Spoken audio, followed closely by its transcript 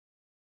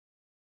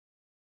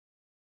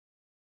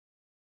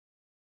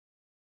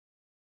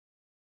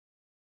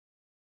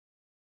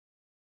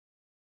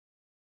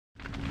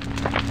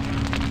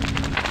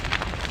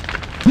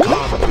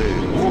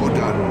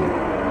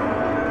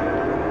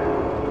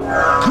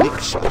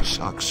Clixa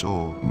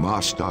saxo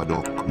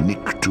mastadok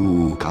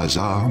nictu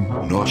kazam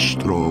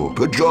nostro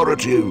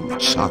pejorative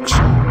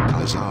saxo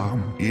kazam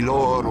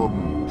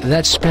ilorum.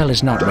 That spell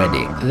is not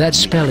ready. That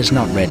spell is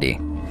not ready.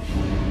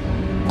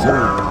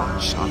 Culpa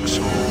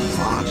saxo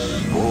vas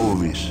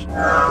bovis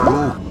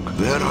rook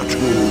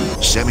veratu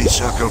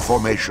semicircle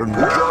formation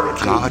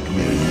pejorative. God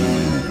me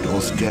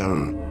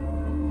dothgel.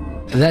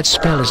 That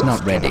spell is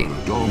not ready.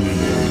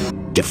 Domine.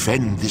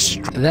 Defend this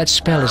structure. That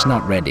spell is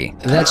not ready.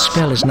 That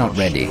spell is not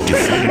ready.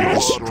 Defend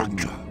this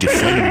structure.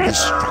 Defend this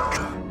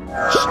structure.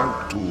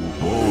 Sanctu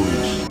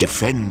boys.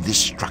 Defend this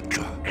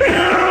structure.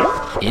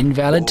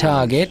 Invalid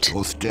target.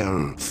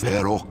 Othtel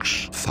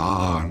ferox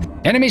than.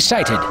 Enemy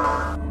sighted.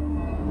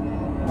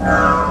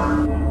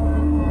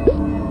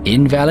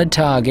 Invalid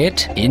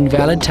target.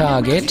 Invalid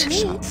target.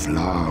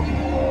 Flam.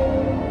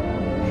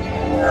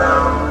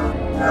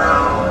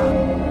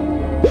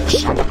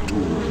 Sanctu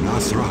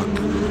nathrak.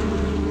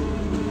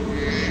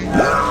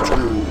 Vertu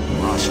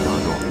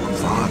mastadok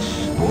vas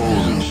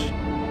bovis.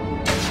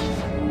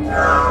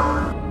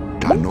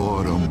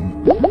 Danorum.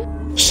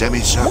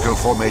 Semicircle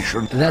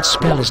formation. That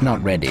spell is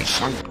not ready.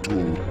 Sanctu.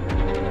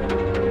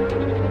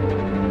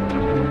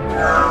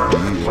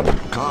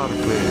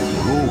 Carpe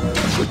room.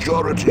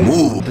 Majority.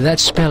 Move. That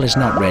spell is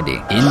not ready.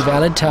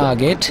 Invalid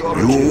target.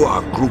 You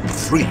are group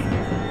 3.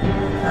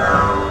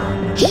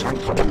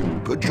 Sanctu.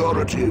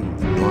 Pejorative.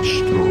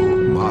 Nostro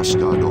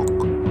mastadok.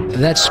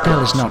 That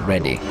spell is not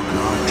ready.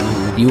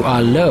 You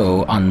are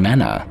low on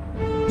mana.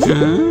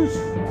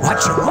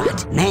 What you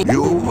want? Name.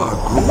 You are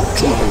group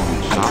 2.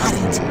 Got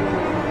it.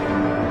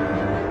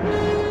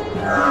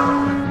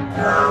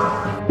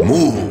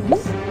 Move.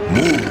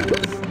 Move.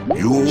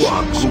 You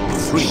are group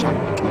 3.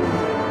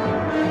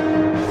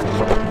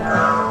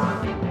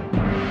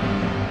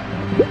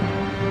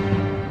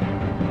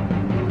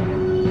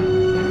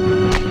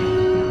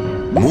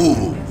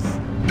 Move.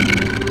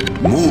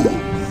 Move.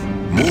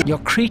 Your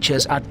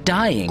creatures are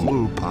dying.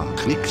 Culpa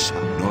clixa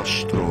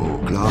nostro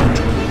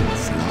gladu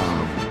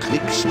flam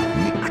clixa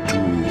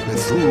nictu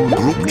bethul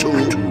group 2.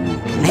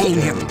 Name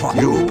your point.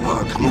 You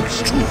are group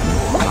 2.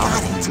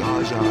 Got it.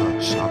 Gaza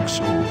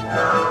saxo.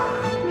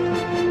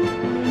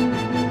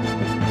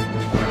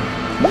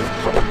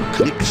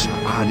 Clixa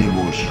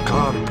animus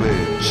carpe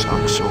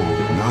saxo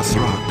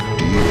nathrak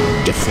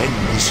dear. Defend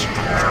this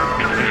structure.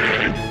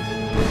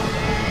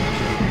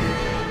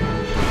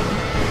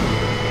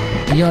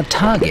 Your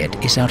target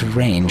is out of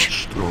range.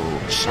 Nostro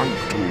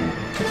sanctu.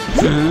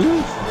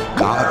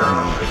 Guard me.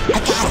 I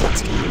got it.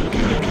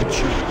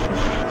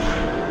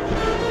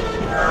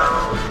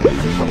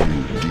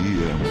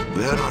 Diem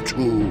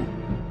veratu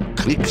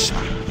clixa.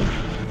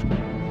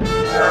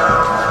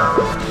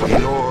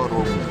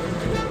 Ilorum.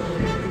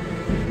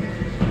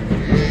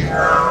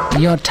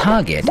 Your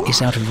target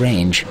is out of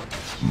range.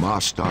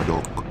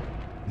 Mastadok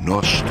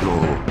nostro.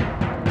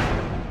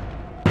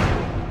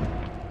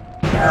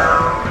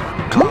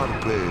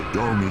 Carpe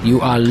domini. You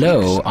are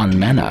low on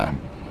mana.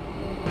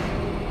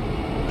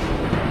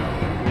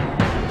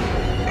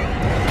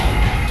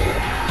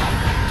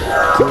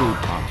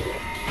 Culpa.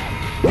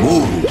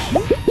 Move.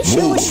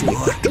 Move.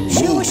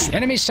 Move.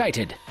 Enemy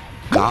sighted.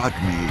 Guard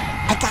me.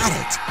 I got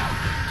it.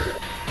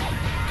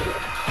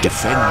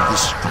 Defend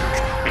this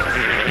structure.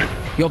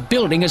 Your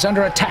building is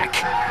under attack.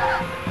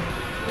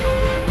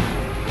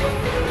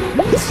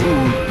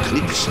 Through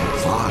clicks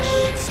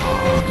fast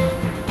far.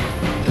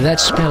 That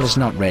spell is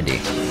not ready.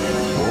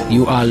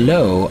 You are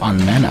low on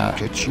mana.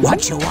 Get you.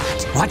 What you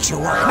want? What you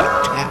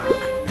want? Attack.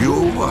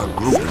 You are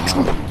group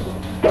 2.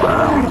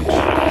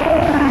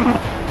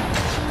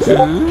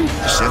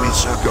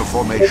 Semicircle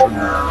formation.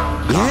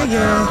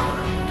 Yeah.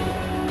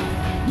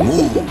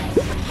 Move.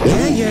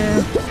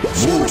 Yeah.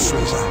 Move.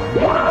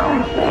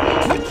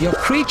 Your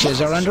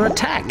creatures are under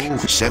attack.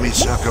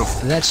 Semicircle.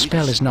 That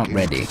spell is not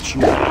ready.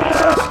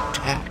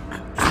 Attack.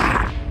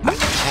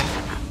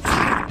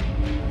 Attack.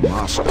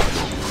 Master.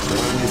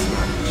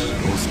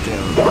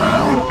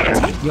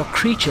 Your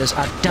creatures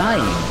are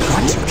dying.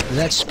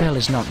 That spell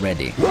is not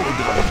ready.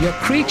 Your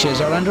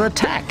creatures are under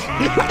attack.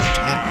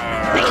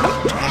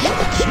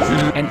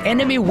 An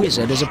enemy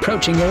wizard is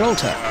approaching your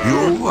altar.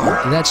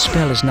 That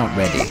spell is not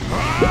ready.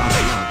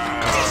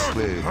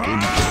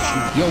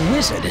 Your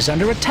wizard is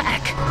under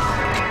attack.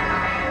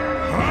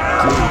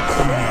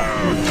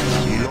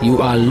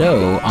 You are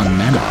low on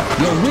mana.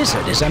 Your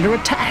wizard is under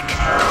attack.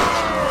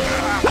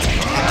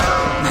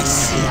 I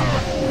see him.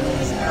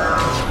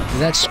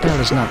 That spell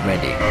is not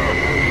ready.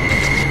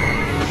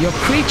 Your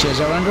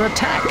creatures are under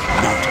attack.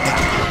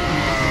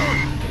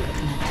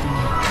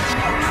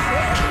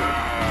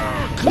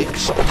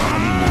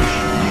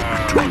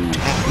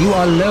 You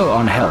are low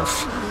on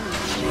health.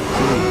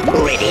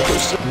 Ready to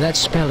see. That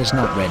spell is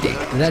not ready.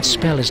 That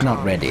spell is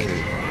not ready.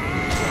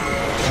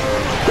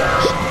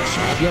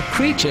 Your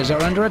creatures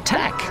are under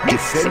attack.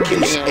 Defend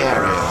this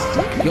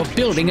area. Your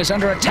building is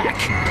under attack.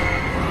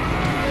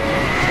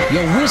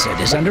 Your wizard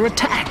is under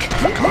attack.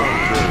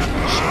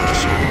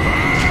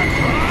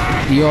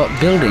 Your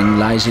building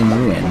lies in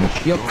ruin.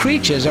 Your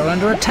creatures are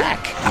under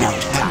attack.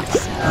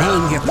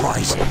 Name your your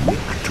poison.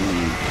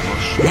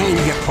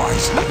 Name your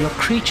poison. Your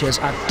creatures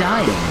are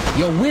dying.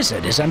 Your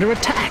wizard is under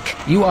attack.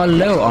 You are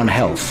low on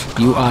health.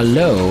 You are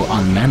low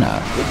on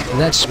mana.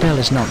 That spell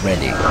is not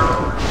ready.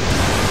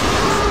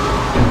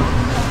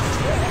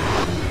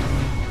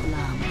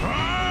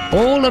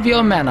 All of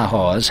your mana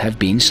whores have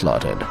been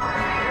slaughtered.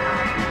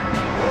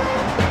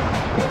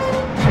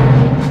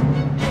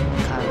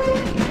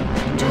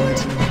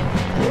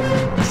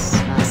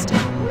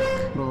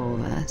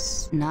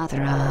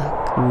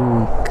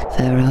 Nathrak,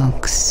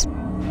 Ferox.